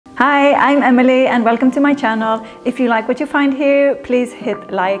Hi, I'm Emily and welcome to my channel. If you like what you find here, please hit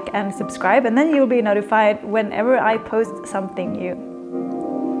like and subscribe, and then you'll be notified whenever I post something new.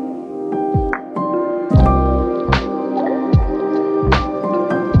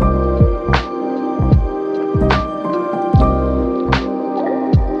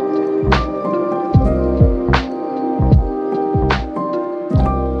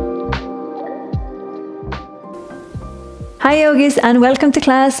 Hi yogis and welcome to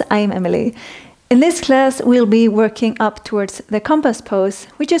class. I'm Emily. In this class we'll be working up towards the compass pose,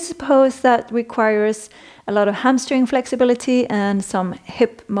 which is a pose that requires a lot of hamstring flexibility and some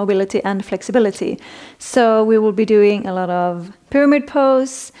hip mobility and flexibility. So we will be doing a lot of pyramid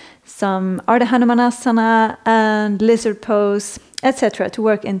pose, some Ardha Hanumanasana and lizard pose, etc. to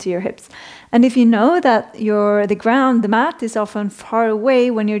work into your hips. And if you know that the mat is often far away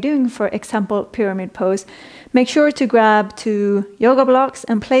when you're doing, for example, pyramid pose, make sure to grab 2 yoga blocks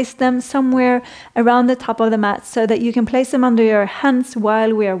and place them somewhere around the top of the mat so that you can place them under your hands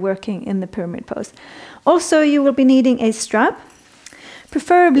while we are working in the pyramid pose. Also, you will be needing a strap,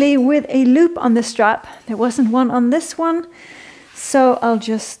 preferably with a loop on the strap. There wasn't one on this one, so I'll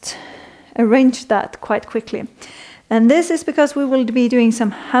just arrange that quite quickly. And this is because we will be doing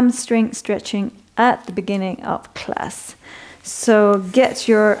some hamstring stretching at the beginning of class. So get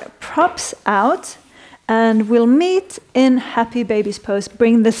your props out and we'll meet in happy baby's pose.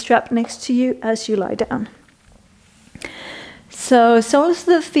 Bring the strap next to you as you lie down. So soles of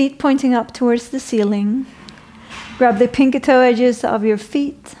the feet pointing up towards the ceiling. Grab the pinky toe edges of your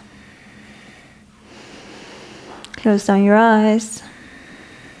feet. Close down your eyes.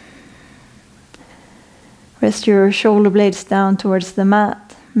 Rest your shoulder blades down towards the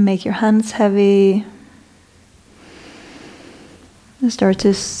mat. Make your hands heavy. And start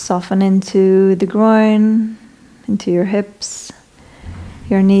to soften into the groin, into your hips.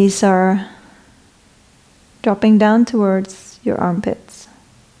 Your knees are dropping down towards your armpits.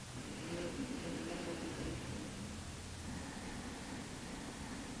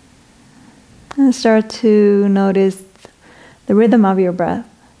 And start to notice the rhythm of your breath.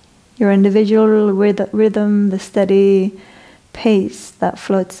 Your individual rhythm, the steady pace that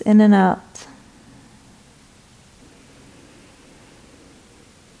floats in and out.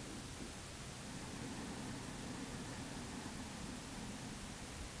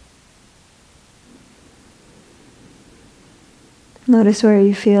 Notice where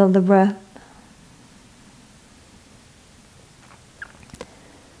you feel the breath.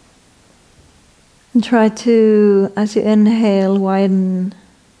 And try to, as you inhale, widen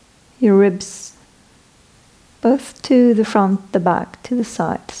your ribs, both to the front, the back, to the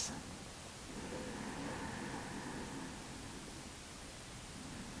sides.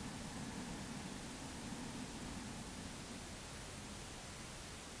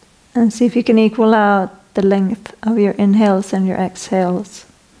 And see if you can equal out the length of your inhales and your exhales.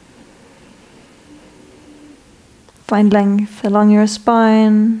 Find length along your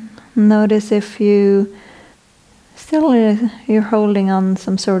spine. Notice if you're holding on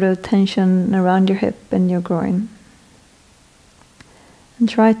some sort of tension around your hip and your groin. And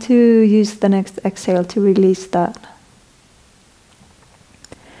try to use the next exhale to release that.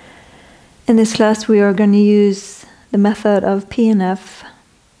 In this class we are going to use the method of PNF,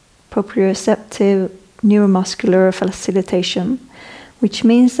 proprioceptive neuromuscular facilitation, which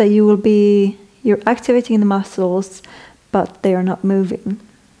means that you're activating the muscles but they are not moving.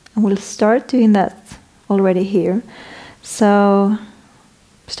 And we'll start doing that already here. So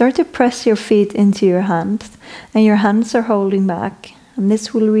start to press your feet into your hands, and your hands are holding back, and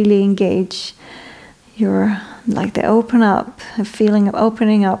this will really engage a feeling of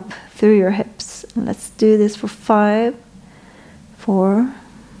opening up through your hips. And let's do this for 5, 4,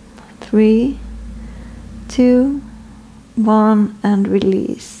 3, 2, 1, and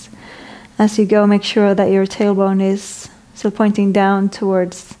release. As you go, make sure that your tailbone is still pointing down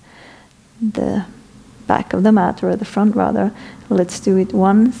towards the back of the mat, or the front rather. Let's do it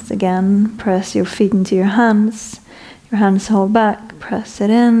once again. Press your feet into your hands. Your hands hold back. Press it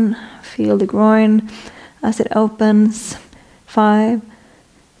in. Feel the groin as it opens. 5,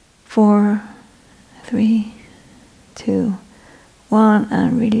 4, 3, 2, 1,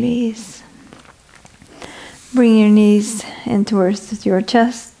 and release. Bring your knees in towards your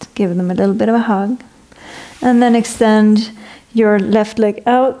chest. Give them a little bit of a hug. And then extend your left leg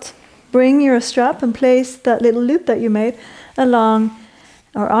out. Bring your strap and place that little loop that you made along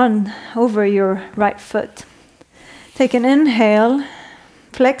or over your right foot. Take an inhale,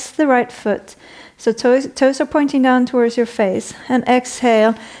 flex the right foot, so toes are pointing down towards your face, and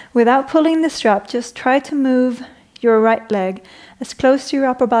exhale without pulling the strap. Just try to move your right leg as close to your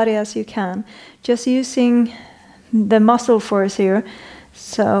upper body as you can, just using the muscle force here.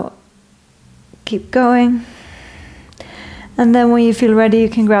 So keep going. And then when you feel ready, you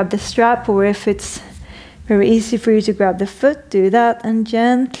can grab the strap, or if it's very easy for you to grab the foot, do that, and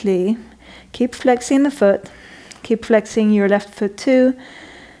gently keep flexing the foot. Keep flexing your left foot too.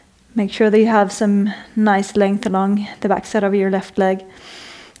 Make sure that you have some nice length along the backside of your left leg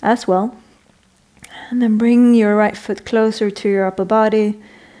as well. And then bring your right foot closer to your upper body.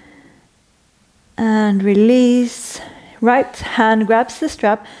 And release. Right hand grabs the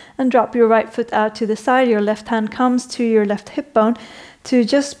strap and drop your right foot out to the side. Your left hand comes to your left hip bone to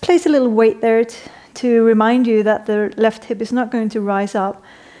just place a little weight there to remind you that the left hip is not going to rise up.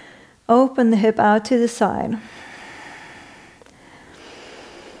 Open the hip out to the side.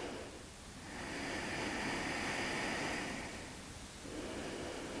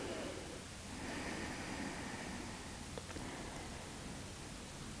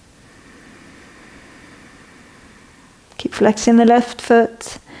 Keep flexing the left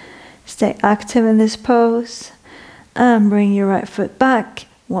foot. Stay active in this pose. And bring your right foot back.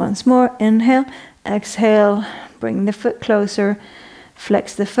 Once more, inhale, exhale, bring the foot closer,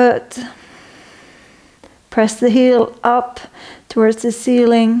 flex the foot. Press the heel up towards the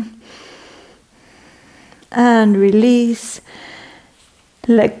ceiling. And release.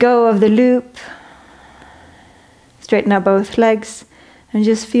 Let go of the loop. Straighten out both legs and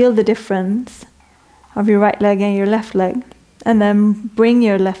just feel the difference of your right leg and your left leg. And then bring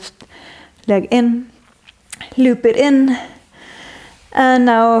your left leg in, loop it in, and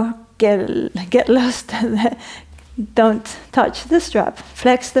now get lost. Don't touch the strap.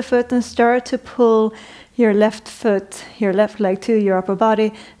 Flex the foot and start to pull your left foot, your left leg to your upper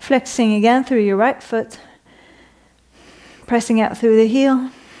body, flexing again through your right foot, pressing out through the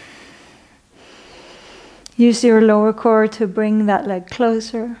heel. Use your lower core to bring that leg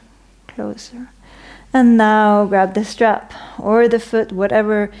closer, closer. And now grab the strap or the foot,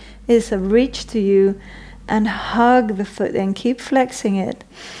 whatever is of reach to you, and hug the foot and keep flexing it.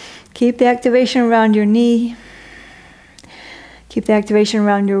 Keep the activation around your knee. Keep the activation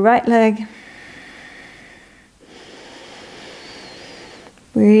around your right leg.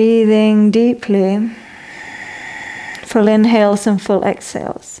 Breathing deeply. Full inhales and full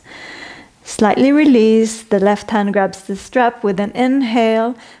exhales. Slightly release. The left hand grabs the strap with an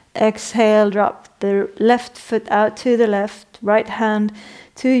inhale. Exhale, drop the left foot out to the left, right hand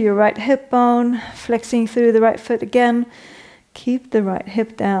to your right hip bone, flexing through the right foot again. Keep the right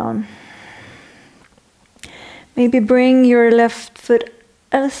hip down. Maybe bring your left foot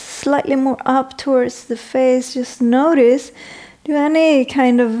slightly more up towards the face. Just notice, do any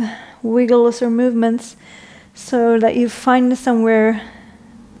kind of wiggles or movements so that you find somewhere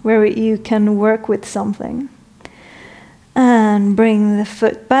where you can work with something. And bring the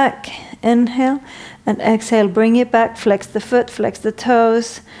foot back. Inhale and exhale. Bring it back. Flex the foot, flex the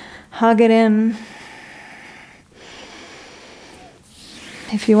toes. Hug it in.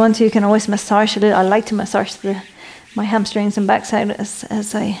 If you want to, you can always massage a little. I like to massage my hamstrings and backside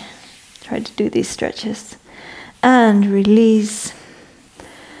as I try to do these stretches. And release.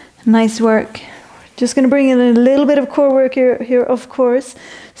 Nice work. Just going to bring in a little bit of core work here, of course.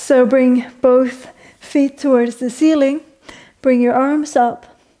 So bring both feet towards the ceiling. Bring your arms up.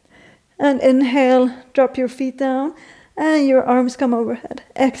 And inhale, drop your feet down. And your arms come overhead.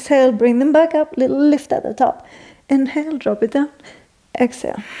 Exhale, bring them back up. Little lift at the top. Inhale, drop it down.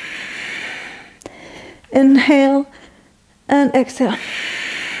 Exhale. Inhale and exhale.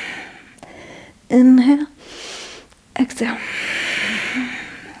 Inhale. Exhale.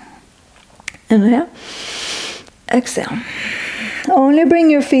 Inhale. Exhale. Only bring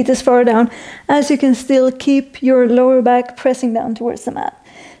your feet as far down as you can still keep your lower back pressing down towards the mat.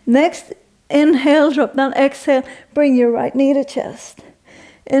 Next, inhale, drop down, exhale, bring your right knee to chest.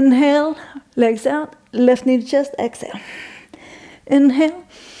 Inhale, legs out, left knee to chest, exhale. Inhale,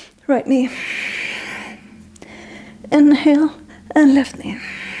 right knee. Inhale, and left knee.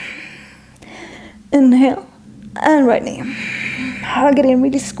 Inhale, and right knee. Hug it in,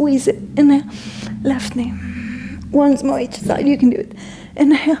 really squeeze it. Inhale, left knee. Once more each side, you can do it.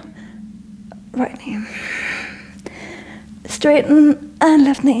 Inhale, right knee. Straighten and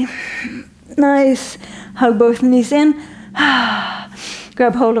left knee. Nice. Hug both knees in.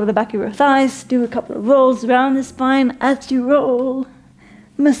 Grab hold of the back of your thighs. Do a couple of rolls around the spine as you roll.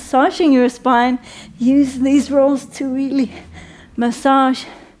 Massaging your spine. Use these rolls to really massage.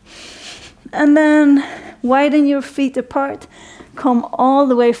 And then widen your feet apart. Come all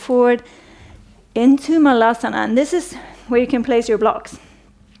the way forward into Malasana. And this is where you can place your blocks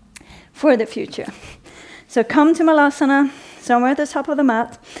for the future. So come to Malasana, somewhere at the top of the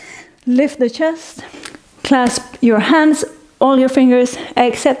mat. Lift the chest. Clasp your hands, all your fingers,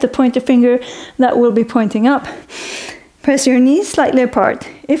 except the pointer finger that will be pointing up. Press your knees slightly apart,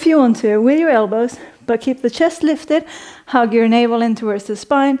 if you want to, with your elbows, but keep the chest lifted. Hug your navel in towards the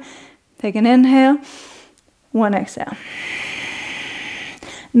spine. Take an inhale, one exhale.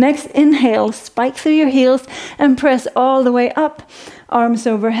 Next inhale, spike through your heels and press all the way up. Arms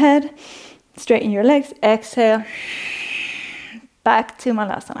overhead, straighten your legs, exhale. Back to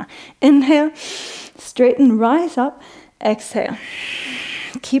Malasana. Inhale, straighten, rise up, exhale.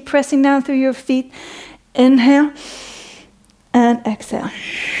 Keep pressing down through your feet. Inhale and exhale.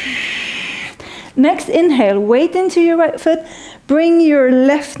 Next inhale, weight into your right foot. Bring your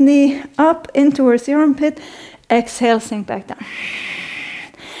left knee up in towards the armpit. Exhale, sink back down.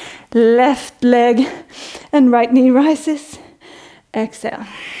 Left leg and right knee rises. Exhale.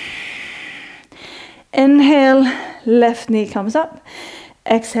 Inhale, left knee comes up.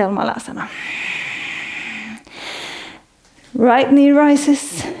 Exhale, Malasana. Right knee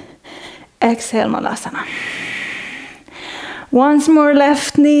rises. Exhale, Malasana. Once more,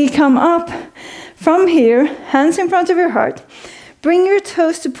 left knee come up. From here, hands in front of your heart. Bring your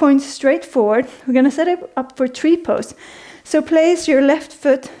toes to point straight forward. We're going to set it up for tree pose. So place your left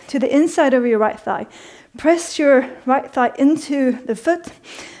foot to the inside of your right thigh. Press your right thigh into the foot.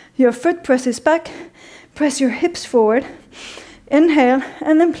 Your foot presses back. Press your hips forward. Inhale,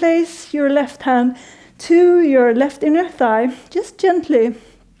 and then place your left hand to your left inner thigh. Just gently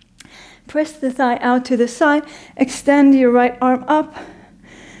press the thigh out to the side. Extend your right arm up.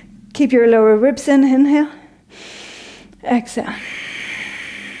 Keep your lower ribs in. Inhale. Exhale.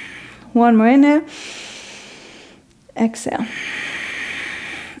 One more inhale. Exhale.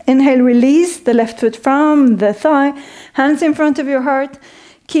 Inhale, release the left foot from the thigh. Hands in front of your heart.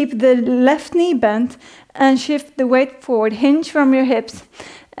 Keep the left knee bent and shift the weight forward. Hinge from your hips.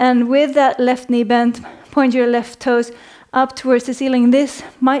 And with that left knee bent, point your left toes up towards the ceiling. This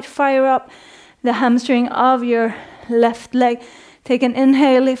might fire up the hamstring of your left leg. Take an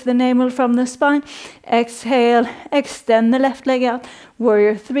inhale, lift the navel from the spine. Exhale, extend the left leg out.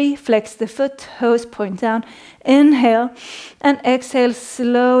 Warrior 3, flex the foot, toes point down. Inhale, and exhale,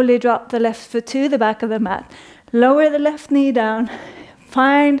 slowly drop the left foot to the back of the mat. Lower the left knee down.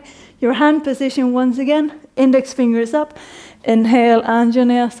 Find your hand position once again. Index fingers up. Inhale,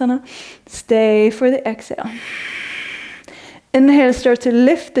 Anjaneyasana. Stay for the exhale. Inhale, start to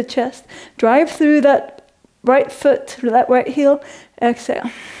lift the chest. Drive through that right foot, that right heel. Exhale.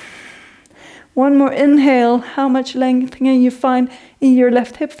 One more inhale. How much length can you find in your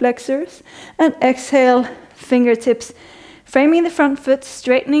left hip flexors? And exhale, fingertips. Framing the front foot,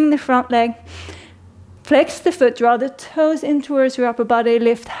 straightening the front leg. Flex the foot, draw the toes in towards your upper body.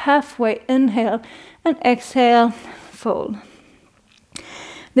 Lift halfway, inhale. And exhale, fold.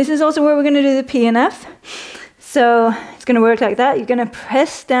 This is also where we're going to do the PNF. So it's going to work like that. You're going to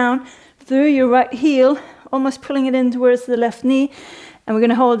press down through your right heel, almost pulling it in towards the left knee. And we're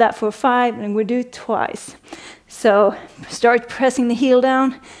going to hold that for 5, and we'll do it twice. So start pressing the heel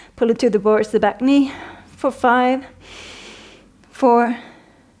down, pull it to the boards, the back knee, for 5, 4,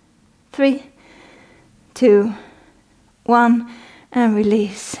 3, 2, 1, and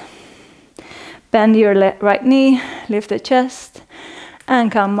release. Bend your right knee, lift the chest,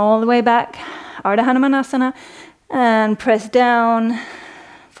 and come all the way back. Ardha Hanumanasana, and press down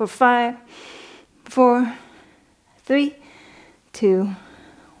for 5, 4, 3, 2,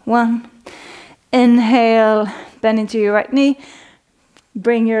 1. Inhale, bend into your right knee.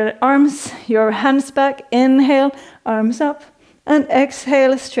 Bring your arms, your hands back. Inhale, arms up. And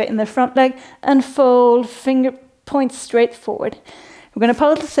exhale, straighten the front leg and fold, finger points straight forward. We're going to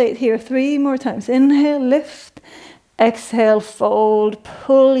pulsate here 3 more times. Inhale, lift. Exhale, fold.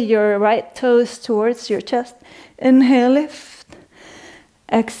 Pull your right toes towards your chest. Inhale, lift.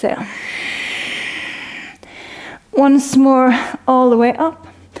 Exhale. Once more, all the way up.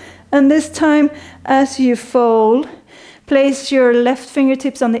 And this time, as you fold, place your left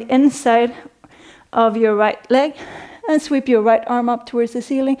fingertips on the inside of your right leg and sweep your right arm up towards the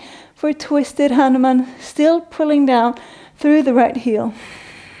ceiling for twisted Hanuman, still pulling down through the right heel.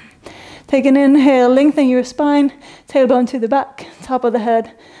 Take an inhale, lengthen your spine, tailbone to the back, top of the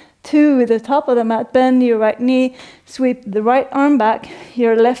head to the top of the mat. Bend your right knee, sweep the right arm back,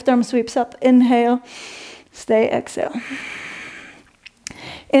 your left arm sweeps up. Inhale, stay, exhale.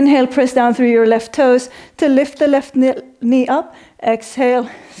 Inhale, press down through your left toes to lift the left knee up. Exhale,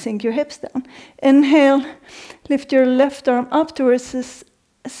 sink your hips down. Inhale, lift your left arm up towards the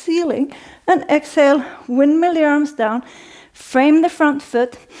ceiling. And exhale, windmill your arms down. Frame the front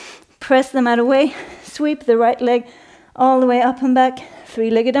foot. Press the mat away. Sweep the right leg all the way up and back.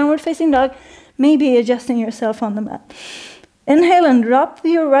 Three-legged downward facing dog. Maybe adjusting yourself on the mat. Inhale and drop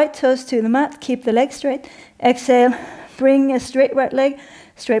your right toes to the mat. Keep the leg straight. Exhale. Bring a straight right leg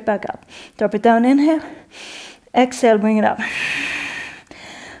straight back up. Drop it down. Inhale. Exhale. Bring it up.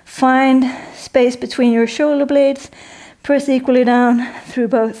 Find space between your shoulder blades. Press equally down through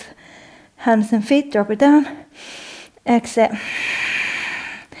both hands and feet. Drop it down. Exhale.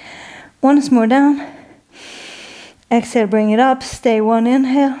 Once more down. Exhale, bring it up. Stay one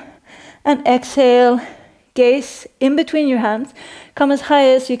inhale. And exhale, gaze in between your hands. Come as high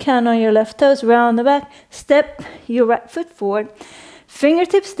as you can on your left toes. Round the back. Step your right foot forward.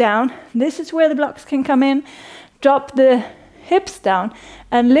 Fingertips down. This is where the blocks can come in. Drop the hips down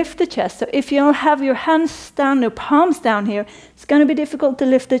and lift the chest. So if you don't have your hands down or palms down here, it's going to be difficult to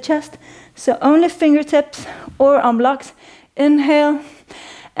lift the chest. So only fingertips or on blocks. Inhale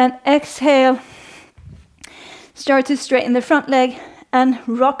and exhale. Start to straighten the front leg and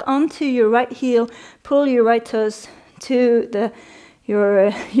rock onto your right heel. Pull your right toes to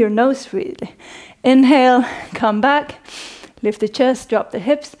your nose really. Inhale, come back. Lift the chest, drop the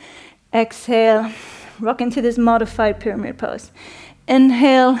hips. Exhale, rock into this modified pyramid pose.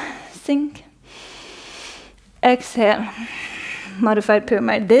 Inhale, sink. Exhale, modified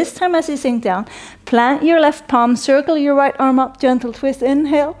pyramid. This time as you sink down, plant your left palm, circle your right arm up, gentle twist.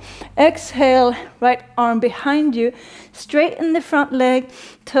 Inhale. Exhale, right arm behind you. Straighten the front leg,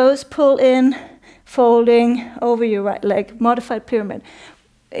 toes pull in, folding over your right leg. Modified pyramid.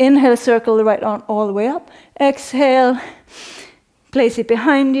 Inhale, circle the right arm all the way up. Exhale, place it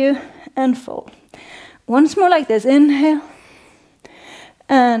behind you and fold. Once more like this. Inhale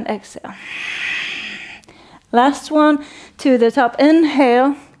and exhale. Last one to the top.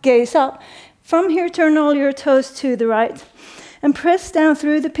 Inhale, gaze up. From here, turn all your toes to the right and press down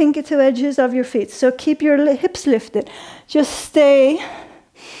through the pinky toe edges of your feet. So keep your hips lifted. Just stay.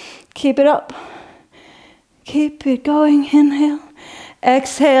 Keep it up. Keep it going. Inhale.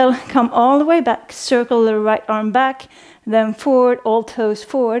 Exhale, come all the way back. Circle the right arm back, then forward, all toes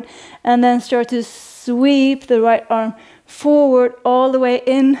forward, and then start to sweep the right arm forward all the way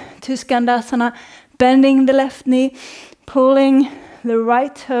into Skandasana, bending the left knee, pulling the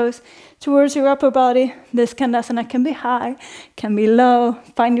right toes towards your upper body. This Skandasana can be high, can be low.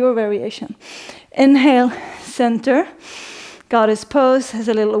 Find your variation. Inhale, center. Goddess pose has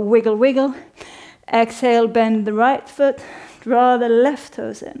a little wiggle, wiggle. Exhale, bend the right foot. Draw the left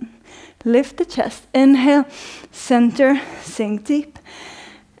toes in. Lift the chest. Inhale, center, sink deep.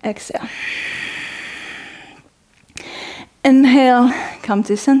 Exhale. Inhale, come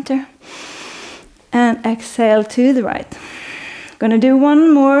to center. And exhale to the right. Gonna do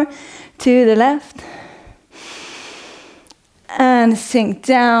one more to the left. And sink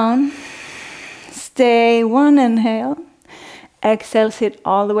down. Stay one inhale. Exhale, sit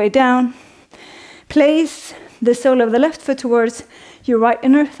all the way down. Place the sole of the left foot towards your right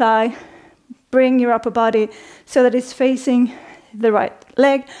inner thigh. Bring your upper body so that it's facing the right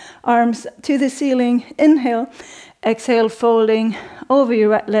leg. Arms to the ceiling. Inhale. Exhale, folding over your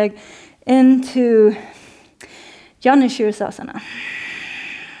right leg into Janushirasana.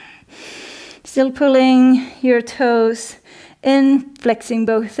 Still pulling your toes in, flexing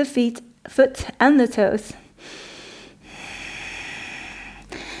both the foot and the toes.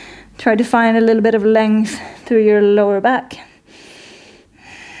 Try to find a little bit of length through your lower back.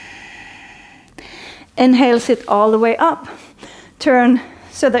 Inhale, sit all the way up. Turn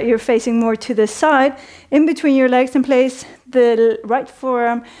so that you're facing more to the side. In between your legs, and place the right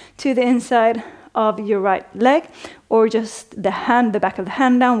forearm to the inside of your right leg, or just the hand, the back of the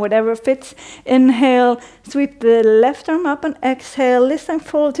hand down, whatever fits. Inhale, sweep the left arm up, and exhale. This time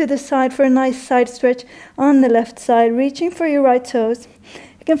fold to the side for a nice side stretch on the left side, reaching for your right toes.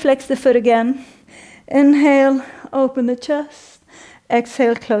 You can flex the foot again. Inhale, open the chest.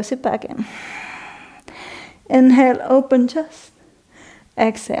 Exhale, close it back in. Inhale, open chest.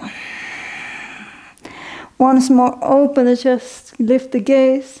 Exhale. Once more, open the chest, lift the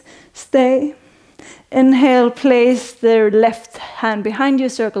gaze, stay. Inhale, place the left hand behind you,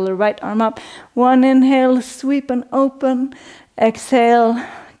 circle the right arm up. One inhale, sweep and open. Exhale,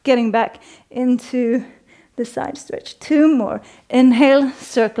 getting back into the side stretch. Two more. Inhale,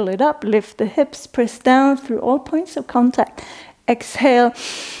 circle it up, lift the hips, press down through all points of contact. Exhale,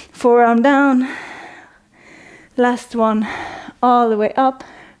 forearm down. Last one, all the way up.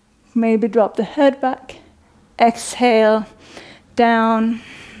 Maybe drop the head back. Exhale, down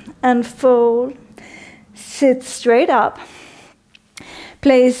and fold. Sit straight up.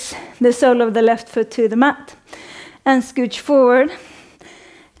 Place the sole of the left foot to the mat and scooch forward.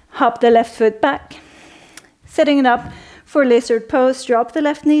 hop the left foot back, setting it up for lizard pose. Drop the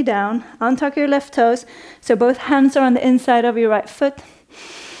left knee down, untuck your left toes, so both hands are on the inside of your right foot.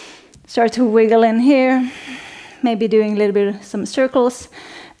 Start to wiggle in here, maybe doing a little bit of some circles.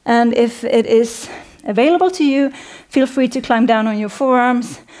 And if it is available to you, feel free to climb down on your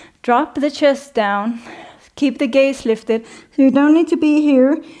forearms, drop the chest down, keep the gaze lifted. So you don't need to be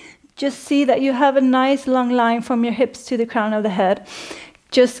here. Just see that you have a nice long line from your hips to the crown of the head.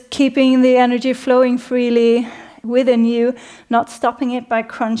 Just keeping the energy flowing freely within you, not stopping it by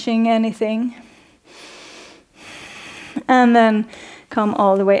crunching anything. And then come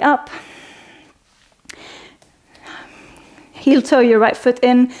all the way up. Heel toe your right foot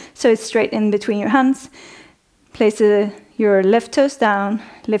in, so it's straight in between your hands. Place your left toes down,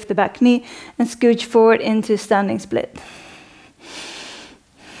 lift the back knee, and scooch forward into standing split.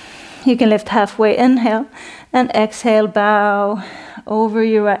 You can lift halfway, inhale, and exhale, bow over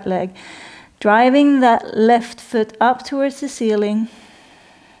your right leg, driving that left foot up towards the ceiling.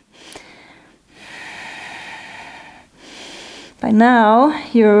 By now,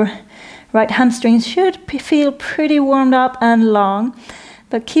 your right hamstrings should feel pretty warmed up and long,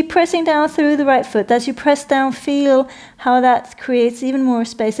 but keep pressing down through the right foot. As you press down, feel how that creates even more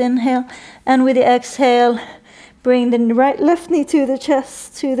space. Inhale, and with the exhale, bring the left knee to the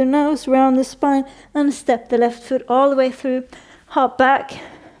chest, to the nose, round the spine, and step the left foot all the way through. Hop back.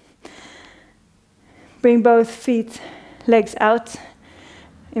 Bring both feet, legs out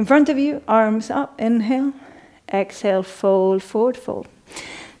in front of you, arms up. Inhale, exhale, fold, forward, fold.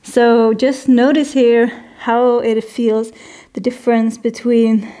 So just notice here how it feels, the difference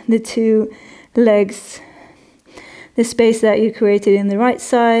between the two legs, the space that you created in the right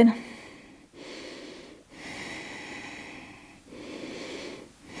side.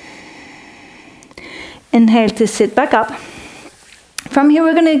 Inhale to sit back up. From here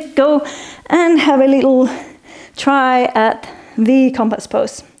we're going to go and have a little try at the compass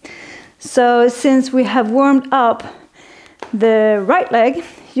pose. So since we have warmed up the right leg,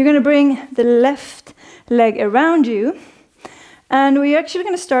 you're going to bring the left leg around you, and we're actually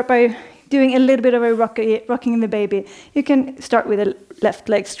going to start by doing a little bit of a rocking the baby. You can start with the left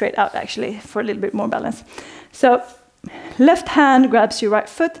leg straight out actually for a little bit more balance. So left hand grabs your right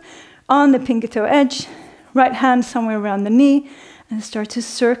foot on the pinky toe edge, right hand somewhere around the knee, and start to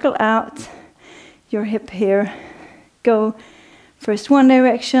circle out your hip here. Go first one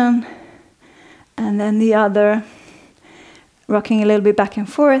direction and then the other, rocking a little bit back and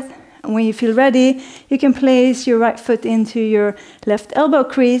forth. And when you feel ready, you can place your right foot into your left elbow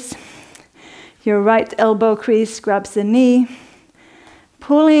crease. Your right elbow crease grabs the knee,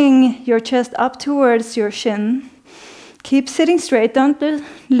 pulling your chest up towards your shin. Keep sitting straight, don't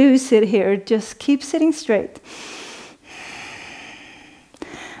lose it here, just keep sitting straight.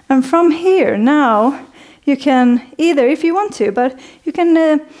 And from here, now, you can either, if you want to, but you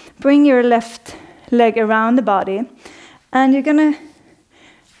can bring your left leg around the body. And you're going to,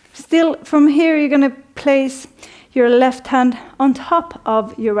 still from here, you're going to place your left hand on top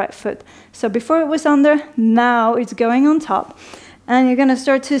of your right foot. So before it was under, now it's going on top. And you're going to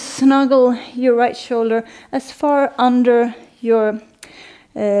start to snuggle your right shoulder as far under your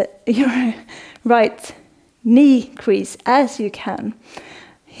right knee crease as you can.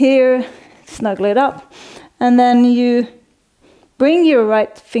 Here, snuggle it up. And then you bring your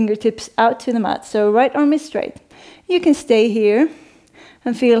right fingertips out to the mat. So right arm is straight. You can stay here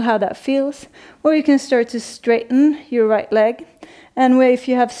and feel how that feels. Or you can start to straighten your right leg. And if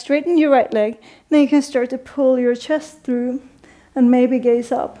you have straightened your right leg, then you can start to pull your chest through and maybe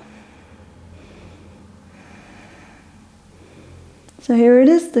gaze up. So here it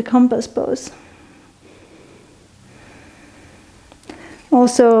is, the compass pose.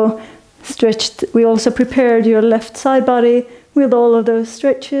 Also stretched, we also prepared your left side body with all of those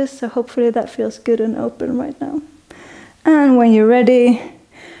stretches, so hopefully that feels good and open right now. And when you're ready,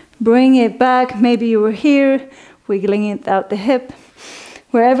 bring it back. Maybe you were here, wiggling it out the hip.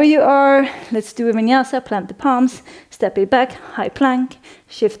 Wherever you are, let's do a vinyasa, plant the palms, step it back, high plank,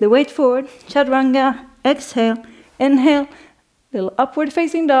 shift the weight forward, chaturanga, exhale, inhale, little upward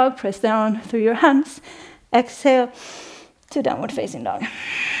facing dog, press down through your hands, exhale to downward facing dog.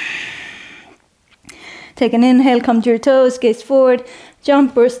 Take an inhale, come to your toes, gaze forward,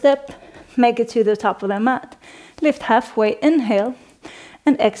 jump or step, make it to the top of the mat. Lift halfway, inhale,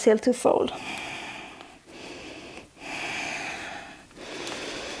 and exhale to fold.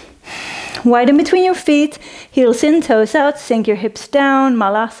 Widen between your feet, heels in, toes out, sink your hips down,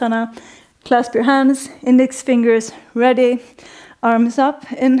 Malasana. Clasp your hands, index fingers ready, arms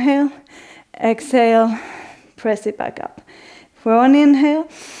up, inhale, exhale, press it back up. For one inhale,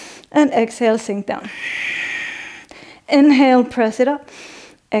 And exhale, sink down. Inhale, press it up.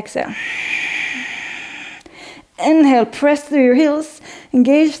 Exhale. Inhale, press through your heels.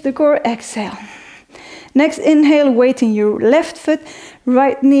 Engage the core. Exhale. Next, inhale, weighting your left foot,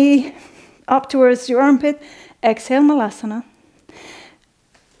 right knee up towards your armpit. Exhale, Malasana.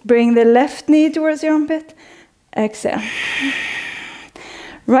 Bring the left knee towards your armpit. Exhale.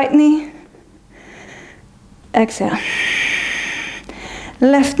 Right knee. Exhale.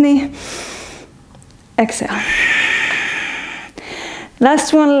 Left knee. Exhale.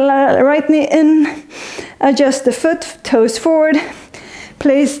 Last one, right knee in. Adjust the foot, toes forward.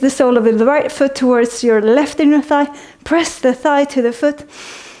 Place the sole of the right foot towards your left inner thigh. Press the thigh to the foot.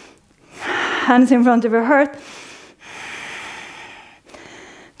 Hands in front of your heart.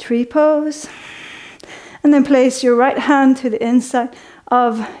 Tree pose. And then place your right hand to the inside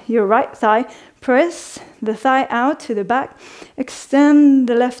of your right thigh. Press the thigh out to the back. Extend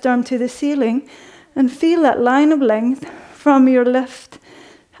the left arm to the ceiling. And feel that line of length from your left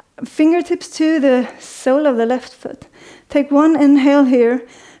fingertips to the sole of the left foot. Take one inhale here.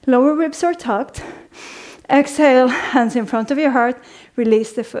 Lower ribs are tucked. Exhale, hands in front of your heart.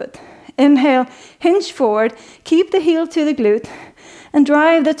 Release the foot. Inhale, hinge forward. Keep the heel to the glute. And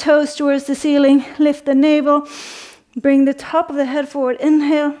drive the toes towards the ceiling. Lift the navel. Bring the top of the head forward.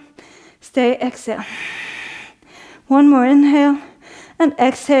 Inhale. Stay, exhale. One more inhale. And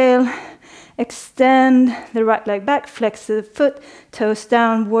exhale. Extend the right leg back. Flex the foot. Toes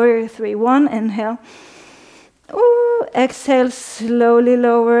down. Warrior 3. One inhale. Ooh, exhale, slowly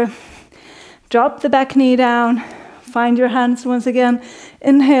lower. Drop the back knee down. Find your hands once again.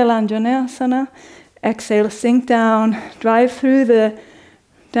 Inhale, Anjaneyasana. Exhale, sink down. Drive through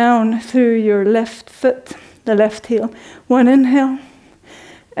down through your left foot, the left heel. One inhale.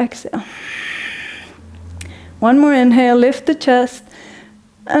 Exhale. One more inhale, lift the chest.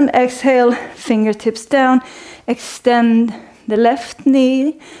 And exhale, fingertips down. Extend the left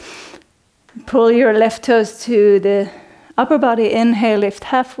knee. Pull your left toes to the upper body. Inhale, lift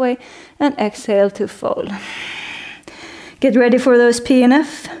halfway. And exhale to fold. Get ready for those P and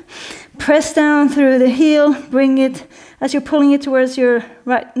F. Press down through the heel. Bring it as you're pulling it towards your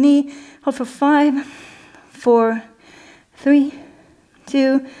right knee. Hold for 5, 4, 3,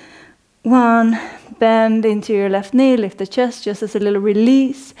 2, 1. Bend into your left knee. Lift the chest just as a little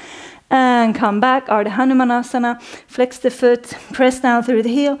release. And come back, Ardha Hanumanasana. Flex the foot, press down through the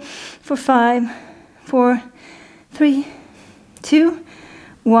heel for 5, 4, 3, 2,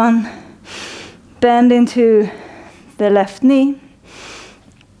 1. Bend into the left knee.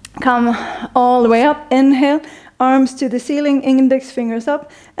 Come all the way up, inhale, arms to the ceiling, index fingers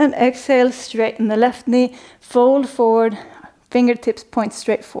up, and exhale, straighten the left knee, fold forward, fingertips point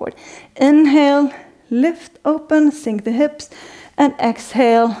straight forward. Inhale, lift open, sink the hips. And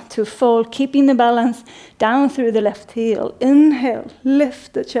exhale to fold, keeping the balance down through the left heel. Inhale,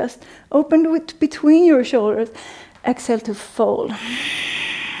 lift the chest, open it between your shoulders. Exhale to fold.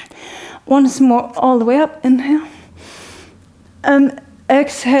 Once more, all the way up, inhale. And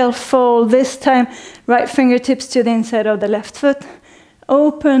exhale, fold. This time, right fingertips to the inside of the left foot.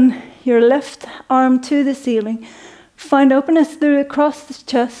 Open your left arm to the ceiling. Find openness through across the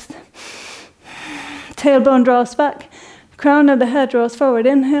chest. Tailbone draws back. Crown of the head draws forward.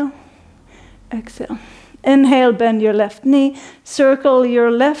 Inhale. Exhale. Inhale, bend your left knee. Circle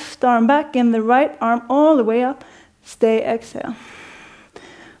your left arm back and the right arm all the way up. Stay, exhale.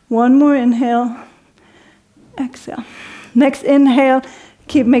 One more inhale. Exhale. Next inhale.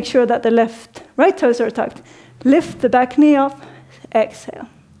 Make sure that the right toes are tucked. Lift the back knee up. Exhale.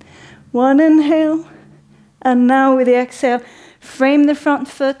 One inhale. And now with the exhale, frame the front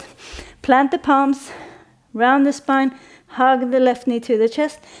foot. Plant the palms. Round the spine. Hug the left knee to the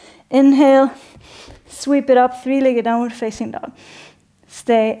chest. Inhale. Sweep it up. Three-legged downward facing dog.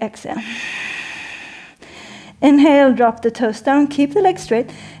 Stay. Exhale. Inhale. Drop the toes down. Keep the legs straight.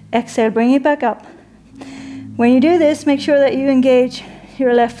 Exhale. Bring it back up. When you do this, make sure that you engage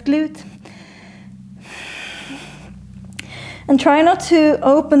your left glute. And try not to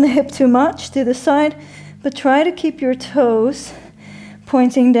open the hip too much to the side, but try to keep your toes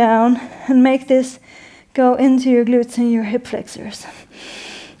pointing down and make this go into your glutes and your hip flexors.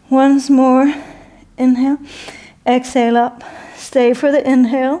 Once more, inhale, exhale up, stay for the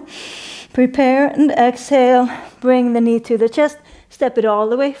inhale, prepare and exhale, bring the knee to the chest, step it all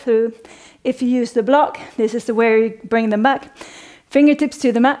the way through. If you use the block, this is where you bring them back. Fingertips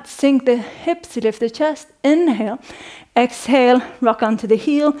to the mat, sink the hips, lift the chest, inhale, exhale, rock onto the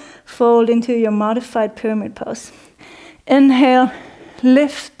heel, fold into your modified pyramid pose. Inhale,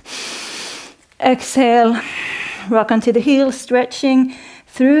 lift. Exhale, rock onto the heel, stretching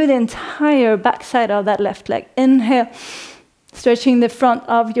through the entire backside of that left leg. Inhale, stretching the front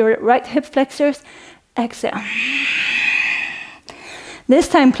of your right hip flexors. Exhale. This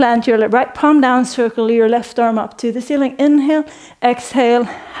time plant your right palm down, circle your left arm up to the ceiling. Inhale, exhale,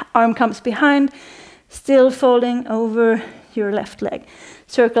 arm comes behind, still folding over your left leg.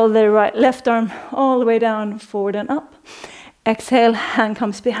 Circle the left arm all the way down, forward and up. Exhale, hand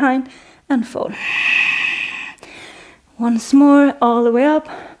comes behind and fold. Once more, all the way up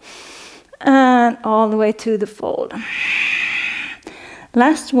and all the way to the fold.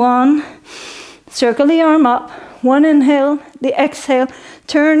 Last one, circle the arm up. One inhale, the exhale,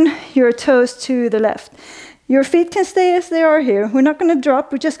 turn your toes to the left. Your feet can stay as they are here. We're not going to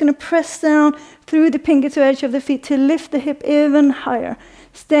drop, we're just going to press down through the pinky toe edge of the feet to lift the hip even higher.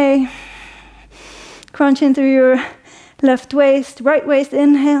 Stay. Crunch into your left waist, right waist,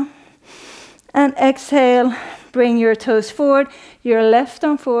 inhale. And exhale, bring your toes forward, your left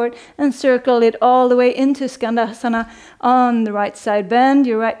arm forward, and circle it all the way into Skandasana on the right side. Bend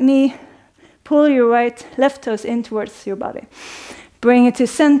your right knee. Pull your left toes in towards your body. Bring it to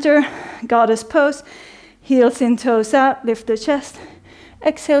center, goddess pose. Heels in, toes out, lift the chest.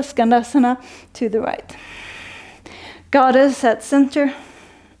 Exhale, Skandasana to the right. Goddess at center.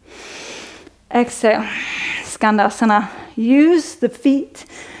 Exhale, Skandasana. Use the feet.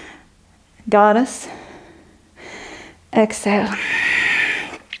 Goddess. Exhale.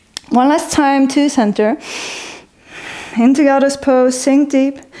 One last time to center. Into goddess pose, sink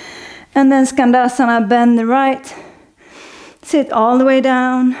deep. And then Skandasana, bend the right. Sit all the way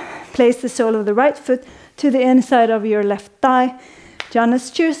down. Place the sole of the right foot to the inside of your left thigh.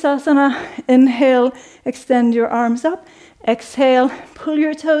 Januschirsasana. Inhale, extend your arms up. Exhale, pull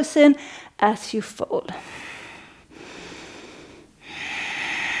your toes in as you fold.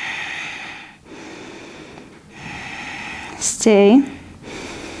 Stay.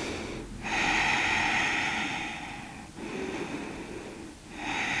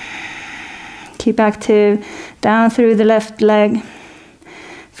 Keep active, down through the left leg.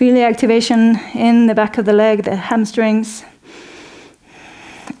 Feel the activation in the back of the leg, the hamstrings.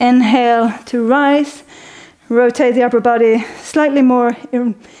 Inhale to rise. Rotate the upper body slightly more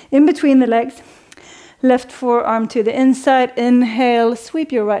in between the legs. Left forearm to the inside. Inhale,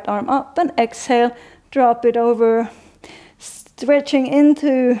 sweep your right arm up, and exhale, drop it over. Stretching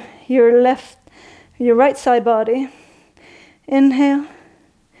into your right side body. Inhale.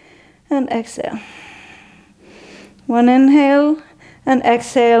 And exhale. One inhale and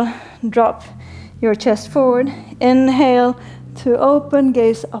exhale, drop your chest forward. Inhale to open,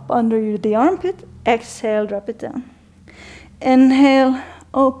 gaze up under the armpit. Exhale, drop it down. Inhale,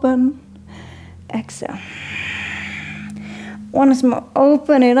 open, exhale. Once more,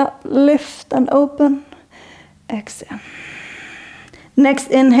 open it up, lift and open, exhale. Next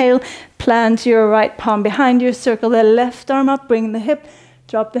inhale, plant your right palm behind you, circle the left arm up, bring the hip.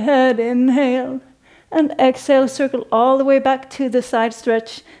 Drop the head, inhale, and exhale, circle all the way back to the side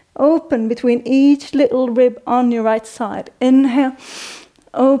stretch. Open between each little rib on your right side. Inhale,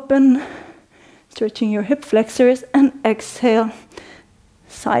 open, stretching your hip flexors, and exhale,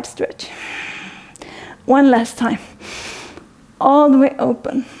 side stretch. One last time. All the way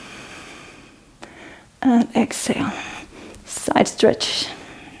open. And exhale, side stretch.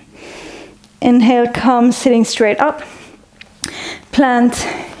 Inhale, come sitting straight up. Plant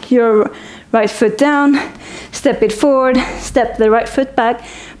your right foot down, step it forward, step the right foot back,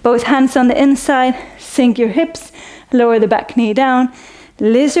 both hands on the inside, sink your hips, lower the back knee down,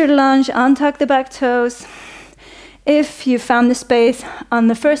 lizard lunge, untuck the back toes. If you found the space on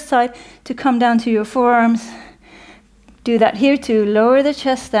the first side to come down to your forearms, do that here too, lower the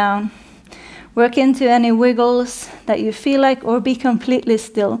chest down, work into any wiggles that you feel like or be completely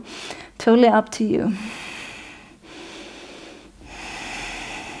still, totally up to you.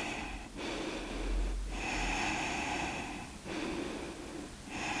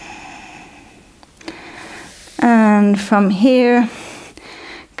 And from here,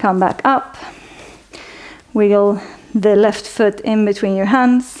 come back up. Wiggle the left foot in between your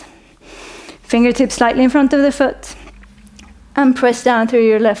hands. Fingertips slightly in front of the foot. And press down through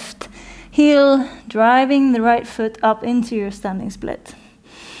your left heel, driving the right foot up into your standing split.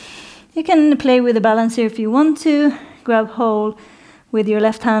 You can play with the balance here if you want to. Grab hold with your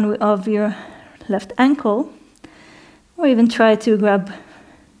left hand of your left ankle. Or even try to grab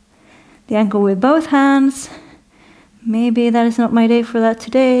the ankle with both hands. Maybe that is not my day for that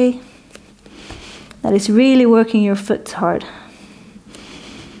today. That is really working your foot hard.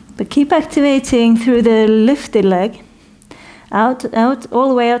 But keep activating through the lifted leg. Out, all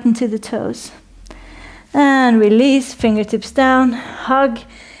the way out into the toes. And release, fingertips down, hug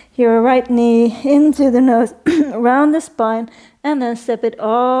your right knee into the nose, around the spine, and then step it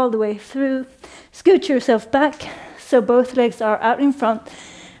all the way through. Scoot yourself back so both legs are out in front.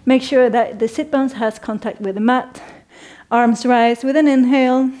 Make sure that the sit bones has contact with the mat. Arms rise with an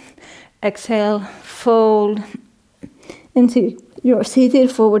inhale. Exhale, fold into your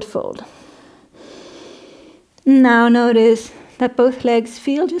seated forward fold. Now notice that both legs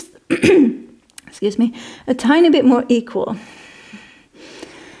feel just excuse me, a tiny bit more equal.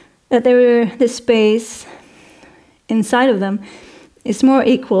 That the space inside of them is more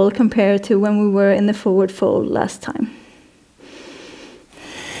equal compared to when we were in the forward fold last time.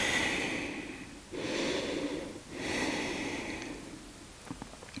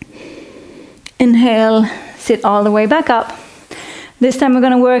 Inhale, sit all the way back up. This time we're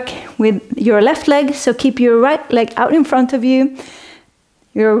going to work with your left leg, so keep your right leg out in front of you.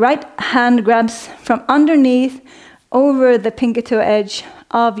 Your right hand grabs from underneath over the pinky toe edge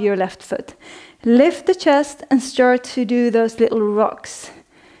of your left foot. Lift the chest and start to do those little rocks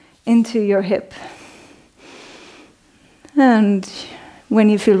into your hip. And when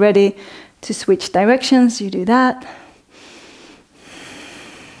you feel ready to switch directions, you do that.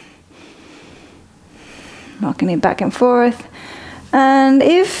 Rocking it back and forth. And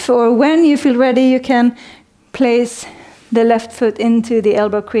if or when you feel ready, you can place the left foot into the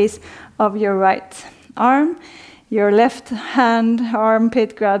elbow crease of your right arm. Your left hand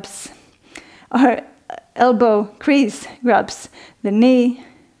armpit grabs, or elbow crease grabs the knee,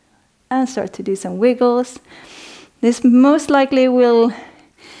 and start to do some wiggles. This most likely will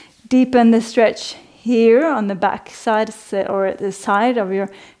deepen the stretch here on the back side or at the side of your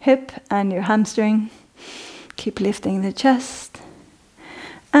hip and your hamstring. Keep lifting the chest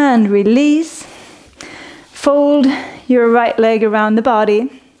and release. Fold your right leg around the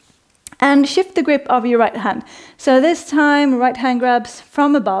body and shift the grip of your right hand. So this time, right hand grabs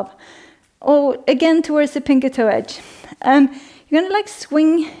from above, or again towards the pinky toe edge. And you're gonna like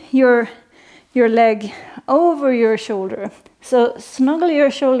swing your leg over your shoulder. So snuggle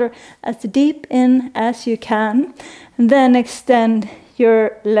your shoulder as deep in as you can, and then extend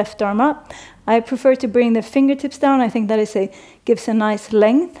your left arm up. I prefer to bring the fingertips down. I think that gives a nice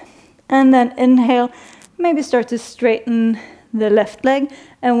length. And then inhale, maybe start to straighten the left leg.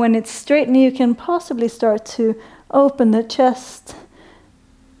 And when it's straightened, you can possibly start to open the chest,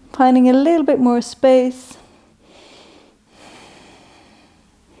 finding a little bit more space.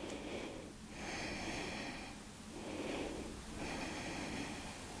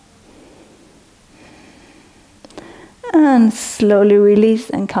 And slowly release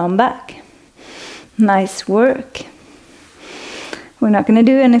and come back. Nice work. We're not going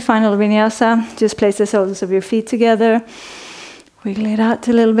to do any final vinyasa. Just place the soles of your feet together. Wiggle it out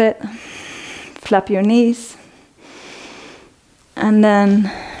a little bit. Flap your knees. And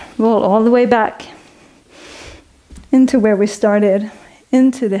then roll all the way back into where we started,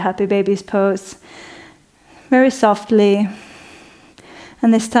 into the happy babies pose. Very softly.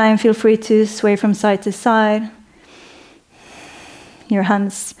 And this time feel free to sway from side to side. Your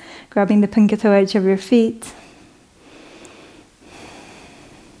hands grabbing the pinky toe edge of your feet.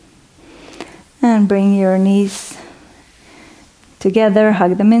 And bring your knees together,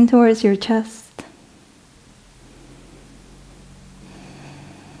 hug them in towards your chest.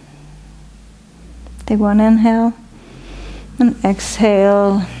 Take one inhale and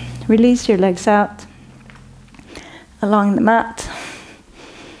exhale. Release your legs out along the mat.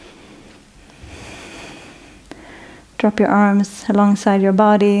 Drop your arms alongside your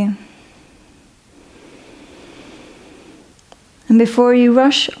body. And before you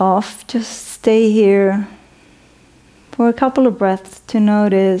rush off, just stay here for a couple of breaths to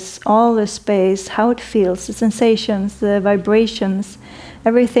notice all the space, how it feels, the sensations, the vibrations,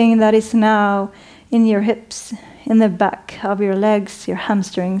 everything that is now in your hips, in the back of your legs, your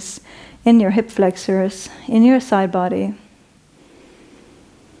hamstrings, in your hip flexors, in your side body.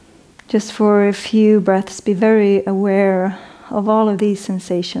 Just for a few breaths, be very aware of all of these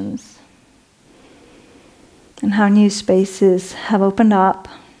sensations and how new spaces have opened up.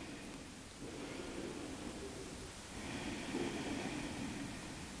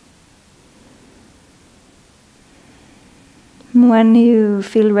 When you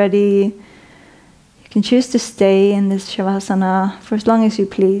feel ready, you can choose to stay in this Shavasana for as long as you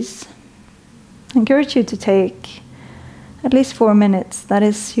please. I encourage you to take at least 4 minutes. That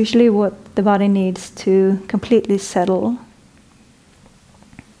is usually what the body needs to completely settle.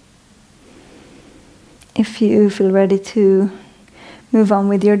 If you feel ready to move on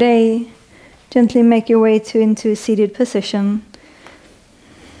with your day, gently make your way into a seated position.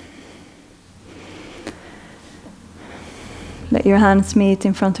 your hands meet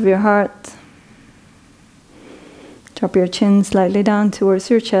in front of your heart. Drop your chin slightly down towards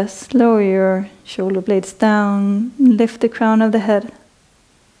your chest. Lower your shoulder blades down. Lift the crown of the head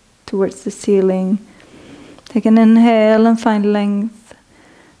towards the ceiling. Take an inhale and find length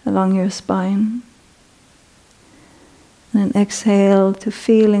along your spine. And then exhale to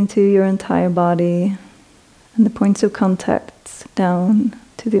feel into your entire body and the points of contact down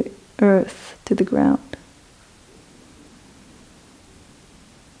to the earth, to the ground.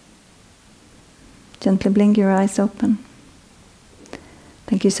 Gently blink your eyes open.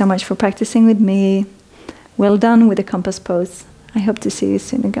 Thank you so much for practicing with me. Well done with the compass pose. I hope to see you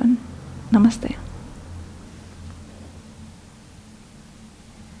soon again. Namaste.